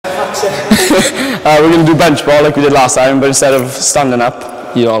We're going to do bench ball like we did last time, but instead of standing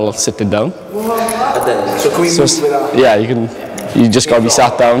up, you're all sitting down. So can we move with that? Yeah, you just got to be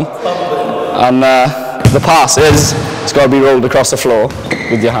sat down. And the pass it's got to be rolled across the floor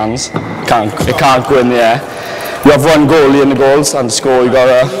with your hands. It can't go in the air. You have one goalie in the goals, and to score you got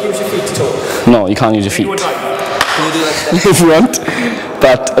to... Can you use your feet to talk? No, you can't use your feet. Can you do that? If you want.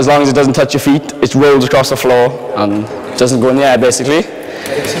 But as long as it doesn't touch your feet, it rolls across the floor and doesn't go in the air, basically.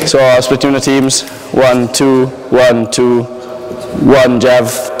 So I'll split you into teams. 1, 2, 1, 2, 1,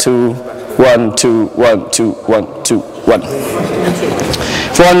 Jev, 2, 1, 2, 1, 2, 1, 2, 1.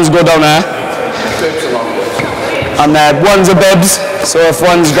 If ones go down there, and one's a bibs, so if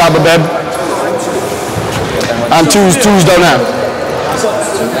one's grab a bib, and two's down there.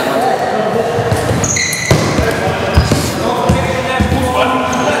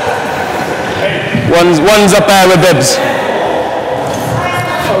 One's up there with bibs.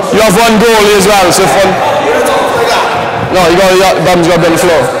 You have one goalie as well, so if one... No, your bum's got to be on the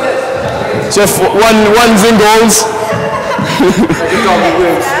floor. So if one's in goals...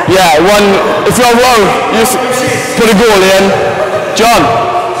 Yeah, if you have one, you put a goalie in. John,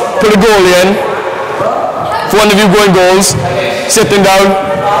 put a goalie in. If one of you go in goals, sitting down.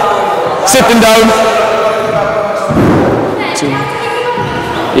 Sitting down.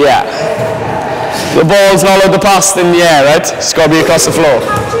 Yeah. The ball's not allowed to pass in the air, right? It's got to be across the floor.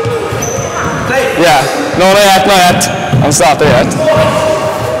 Yeah. No, not yet. I'm starting yet.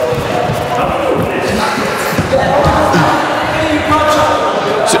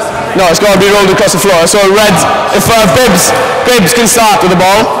 No, it's got to be rolled across the floor. So red, if Bibs can start with the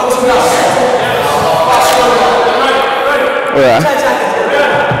ball. Oh, yeah.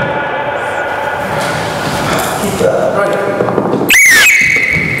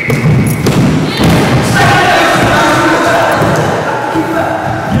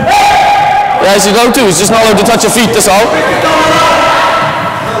 Yes, you go too. It's just not allowed to touch your feet, that's all.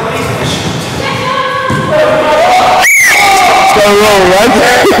 It's got to roll, right?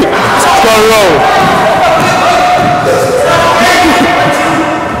 It's got to roll.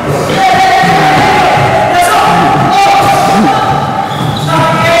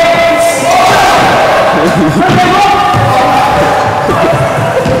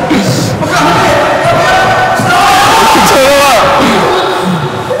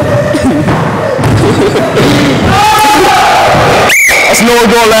 That's no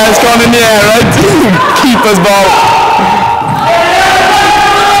goal there, it's gone in the air, right? Keeper's ball.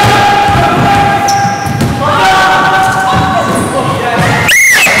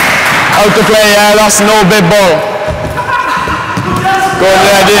 Out to play, yeah, that's no big ball. Go on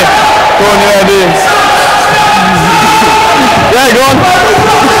there, dear. Go on there, dear. Yeah, go on.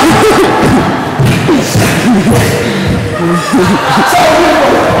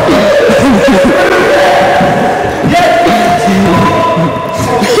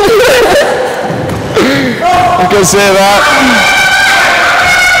 I can say that.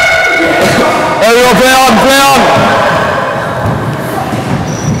 There we go, play on, play on.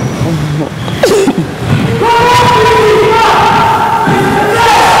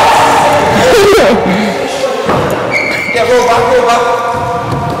 Yeah, roll back.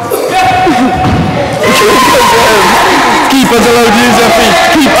 Keeper's allowed to use their feet.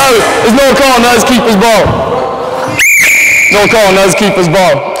 Keep out. There's no corners, keeper's ball. No corners, keeper's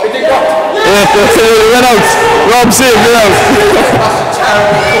ball. It went out. Rob saved it out.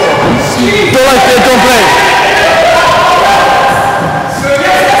 Don't like it, don't play.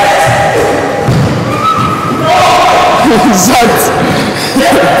 Zat.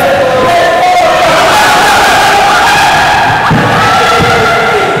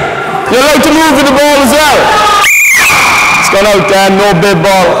 You're allowed to move with the ball as well. It's gone out there, no big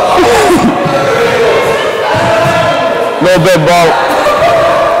ball. No big ball.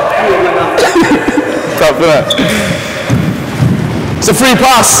 It's a free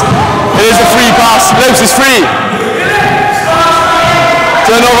pass. It is a free pass. Legs is free.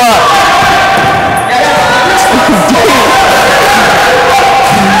 Turn over.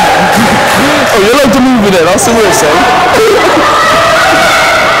 Oh, you're allowed to move with it. That's the worst thing.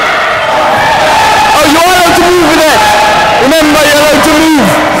 Oh, you're allowed to move with it. Remember, you're allowed to move.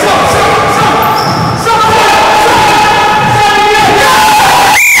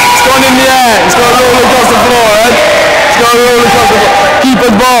 It's gone in the air. It's got to roll across the floor, right? It's got to roll across the floor.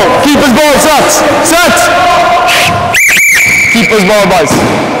 Keeper's ball. Keeper's ball. Set. Keeper's ball, boys.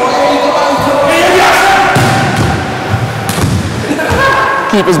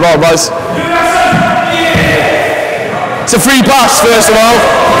 Keeper's ball, boys. It's a free pass, first of all.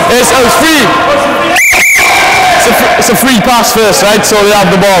 It's free. It's a free pass first, right? So they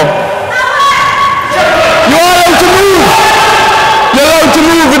have the ball. You are allowed to move. You're allowed to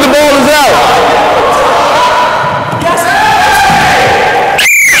move with the ball as well.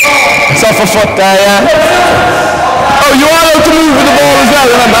 It's off a foot there, yeah. Oh, you are allowed to move with the ball as well,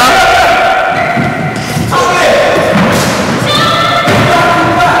 remember?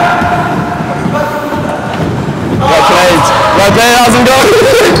 Well played. Well played, hasn't gone.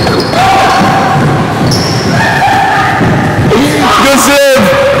 Good save.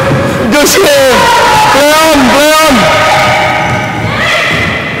 Good save. Play on, play on.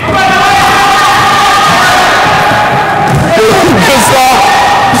 Good start.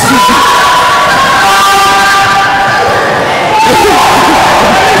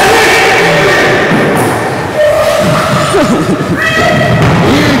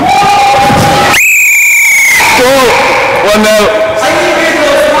 Goal. 1-0.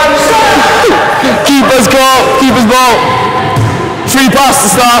 Keeper's goal. Keeper's ball. Free pass to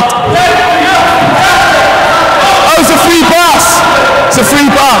start. Oh, it's a free pass. It's a free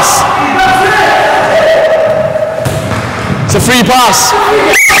pass. It's a free pass.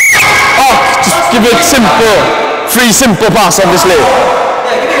 Oh, just give it simple. Free simple pass, obviously.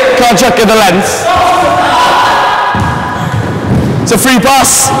 Can't check at the length. It's a free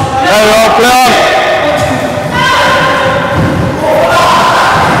pass. There we go, play on.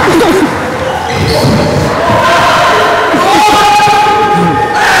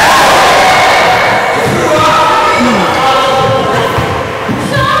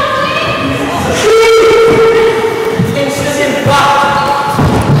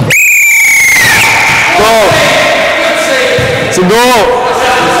 It's a goal.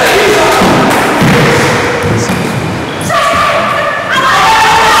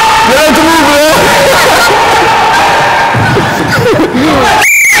 You're allowed to move there.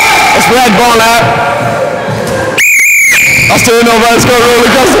 That's red ball out. That's turnover. It's got to roll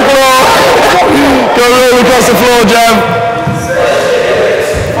across the floor. Got to roll across the floor, Jack.